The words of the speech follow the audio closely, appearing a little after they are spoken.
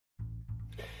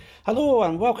Hello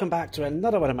and welcome back to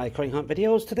another one of my coin hunt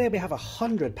videos. Today we have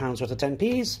 £100 worth of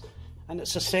 10p's and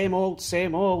it's the same old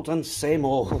and same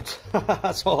old.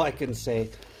 That's all I can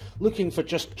say. Looking for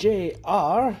just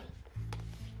JR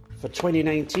for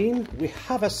 2019. We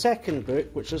have a second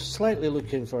book which is slightly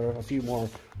looking for a few more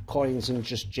coins than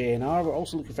just J and R. We're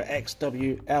also looking for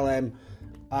XW, LM,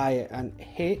 I and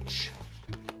H.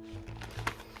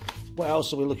 What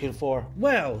else are we looking for?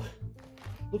 Well,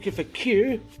 looking for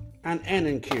Q and N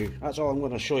and Q. That's all I'm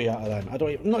going to show you out of them.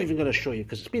 I'm not even going to show you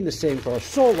because it's been the same for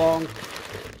so long.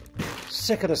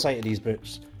 Sick of the sight of these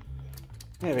books.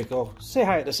 There we go. Say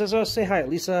hi to Scissors, say hi to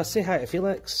Lisa, say hi to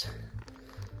Felix.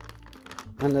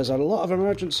 And there's a lot of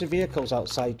emergency vehicles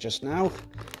outside just now.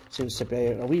 Seems to be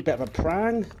a wee bit of a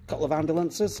prang. A couple of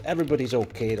ambulances. Everybody's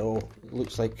okay though. It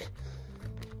looks like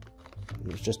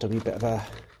it's just a wee bit of a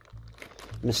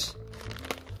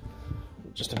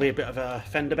just a wee bit of a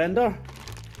fender bender.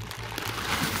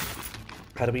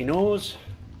 Had a wee nose.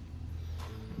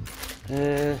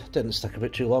 Didn't stick a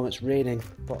bit too long, it's raining,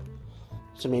 but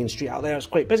it's a main street out there, it's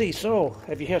quite busy, so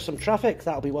if you hear some traffic,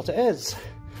 that'll be what it is.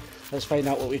 Let's find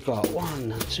out what we've got.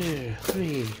 1, 2,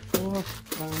 3, 4,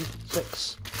 5,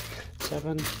 6,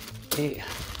 7, 8,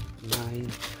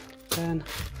 9, 10,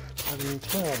 11,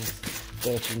 12,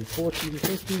 13, 14,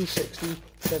 15, 16,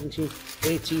 17,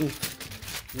 18,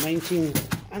 19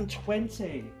 and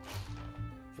 20.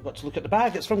 Forgot to look at the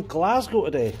bag, it's from Glasgow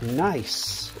today.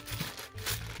 Nice.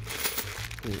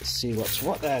 Let's see what's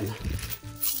what then.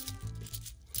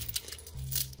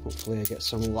 Hopefully I get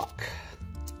some luck.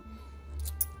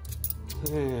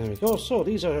 There we go. So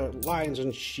these are lions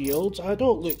and shields. I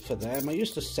don't look for them. I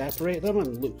used to separate them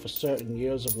and look for certain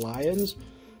years of lions,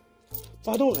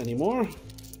 but I don't anymore.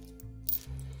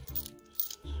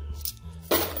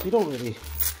 You don't really...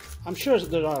 I'm sure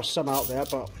that there are some out there,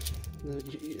 but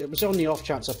it was on the off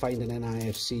chance of finding an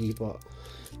IFC, but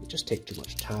it just takes too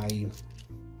much time.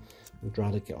 I'd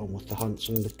rather get on with the hunts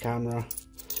and the camera,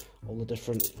 all the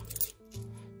different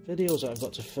videos that I've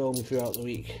got to film throughout the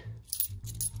week.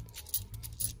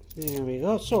 There we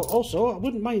go. So also, I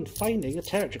wouldn't mind finding a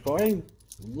territory coin.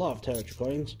 Love territory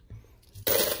coins.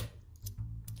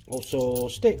 Also,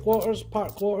 state quarters,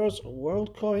 park quarters,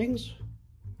 world coins.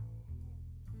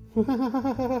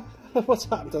 What's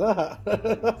happened to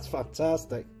that? That's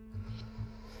fantastic.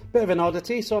 Bit of an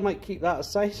oddity, so I might keep that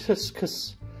aside just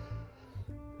because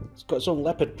it's got its own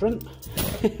leopard print.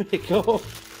 Here we go.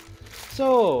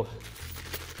 So,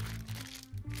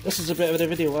 this is a bit of a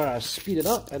video where I speed it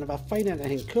up, and if I find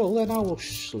anything cool, then I will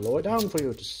slow it down for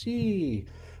you to see.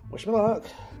 Wish me luck.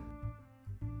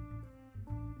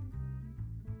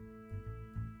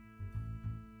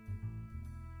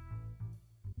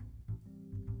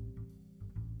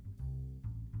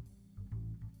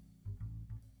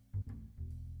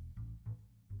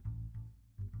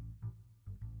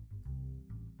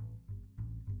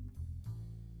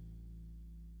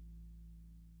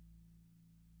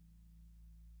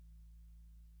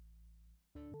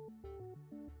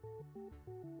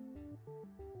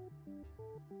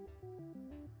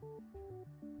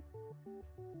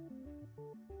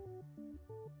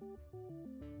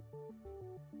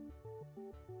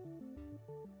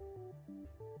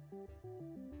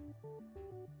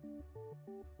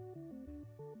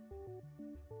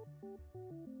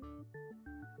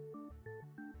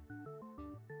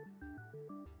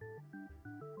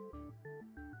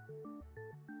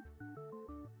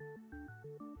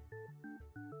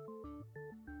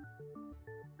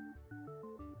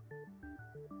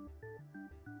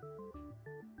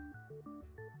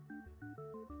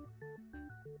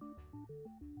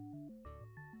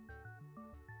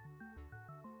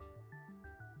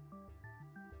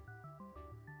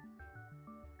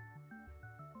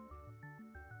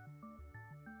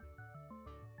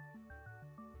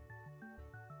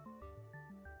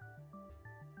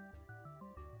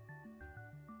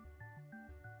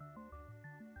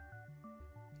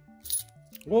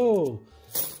 Whoa,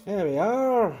 there we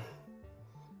are.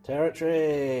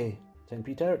 Territory.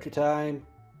 10p territory time.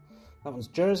 That one's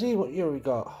Jersey. What year we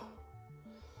got?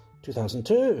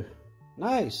 2002.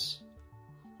 Nice.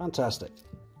 Fantastic.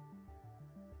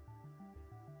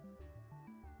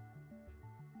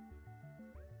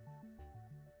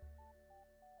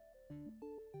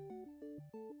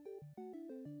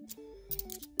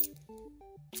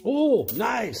 Oh,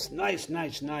 nice, nice,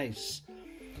 nice, nice.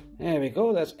 There we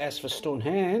go, that's S for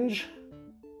Stonehenge.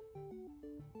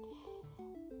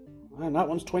 And that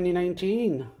one's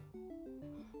 2019.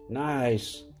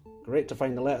 Nice. Great to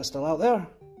find the letter still out there.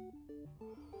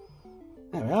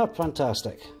 There we are,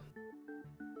 fantastic.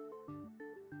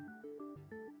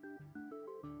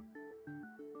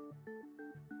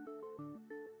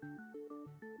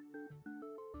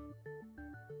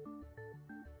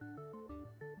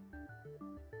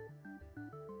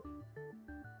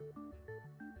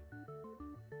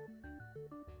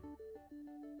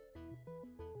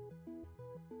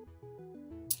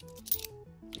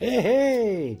 Hey,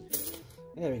 hey!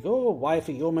 There we go. Y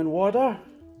for Yeoman Warder.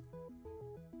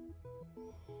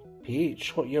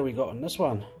 Peach. What year we got on this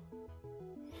one?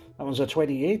 That one's a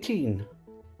 2018.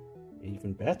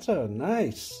 Even better.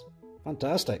 Nice.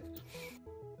 Fantastic.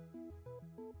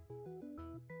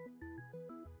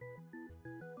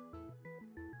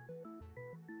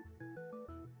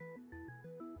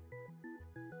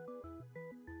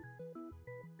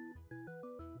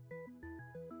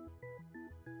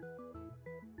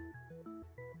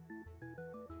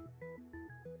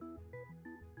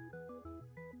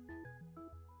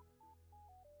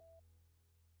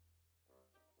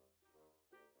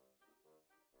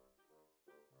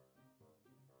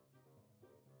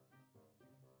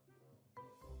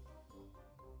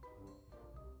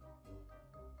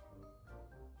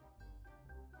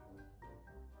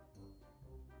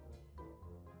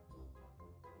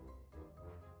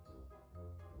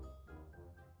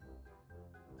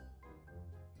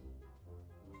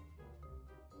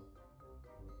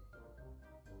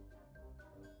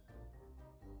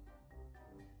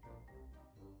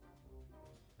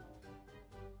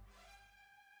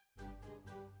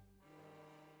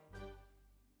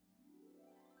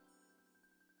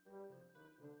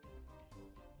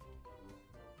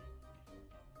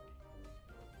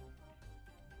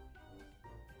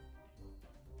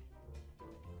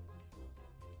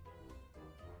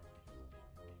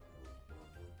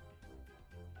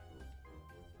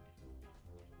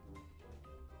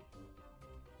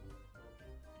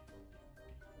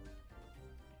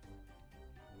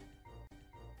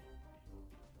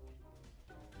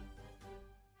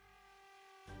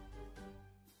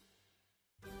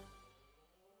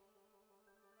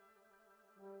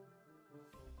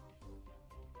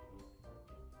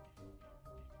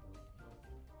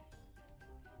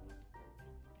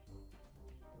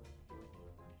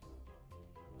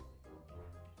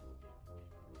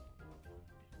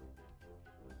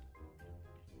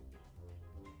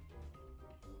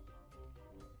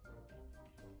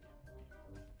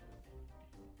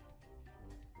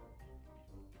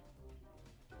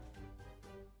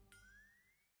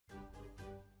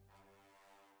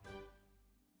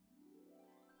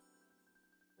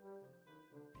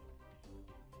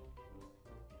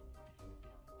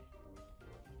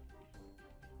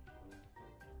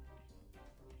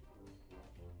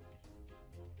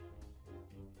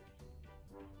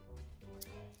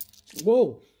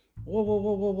 Whoa! Whoa, whoa,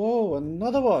 whoa, whoa, whoa!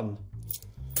 Another one!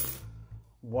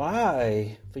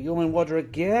 Why? For Yeoman Warder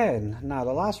again? Nah,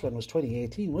 the last one was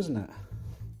 2018, wasn't it?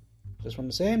 Is this one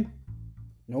the same?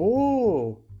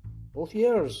 No! Both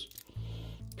years.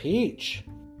 Peach.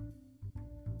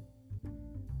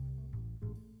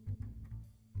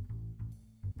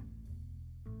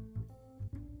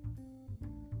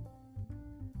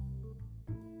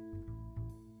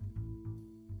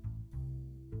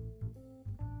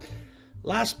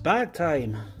 Last bag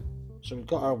time. So we've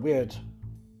got our weird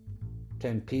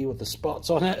 10p with the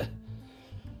spots on it.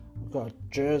 We've got a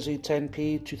jersey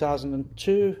 10p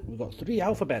 2002. We've got 3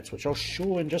 alphabets, which I'll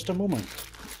show in just a moment.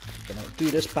 Gonna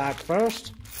do this bag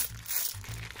first.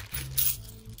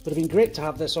 Would have been great to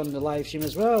have this on the live stream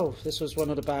as well. This was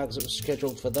one of the bags that was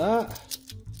scheduled for that.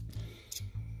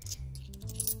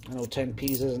 I know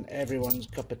 10p's isn't everyone's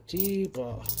cup of tea,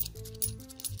 but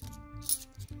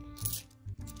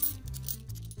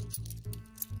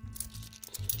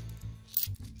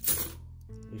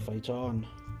we fight on.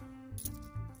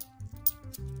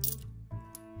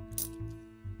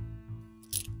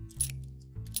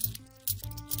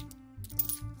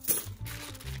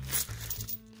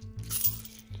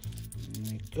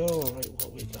 There we go. Alright,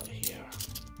 what we got here?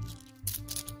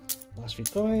 Last few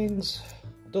coins.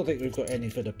 I don't think we've got any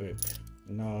for the book.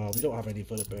 No, we don't have any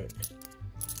for the book.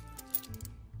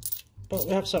 But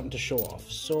we have something to show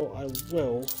off, so I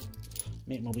will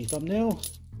make my wee thumbnail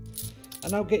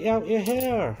and I'll get you out your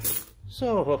hair.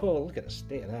 So, look at the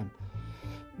state of them.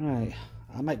 Right,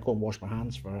 I might go and wash my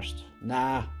hands first.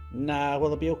 Nah,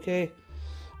 will it be okay?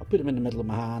 I'll put them in the middle of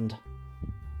my hand.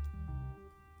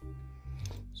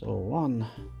 So 1,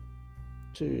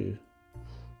 2,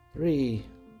 3,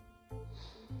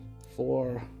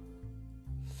 4,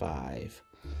 5.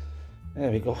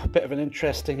 There we go, a bit of an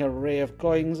interesting array of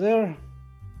coins there.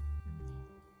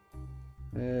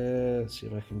 Let's see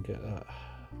if I can get that.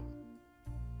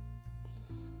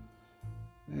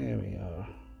 There we are.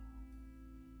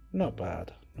 Not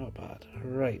bad, not bad.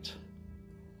 Right.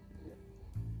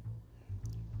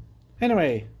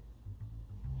 Anyway,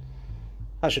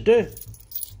 that should do.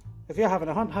 If you're having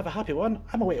a hunt, have a happy one.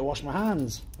 I'm away to wash my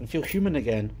hands and feel human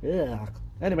again. Yeah.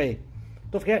 Anyway,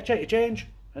 don't forget, check your change,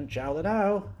 and ciao the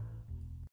now.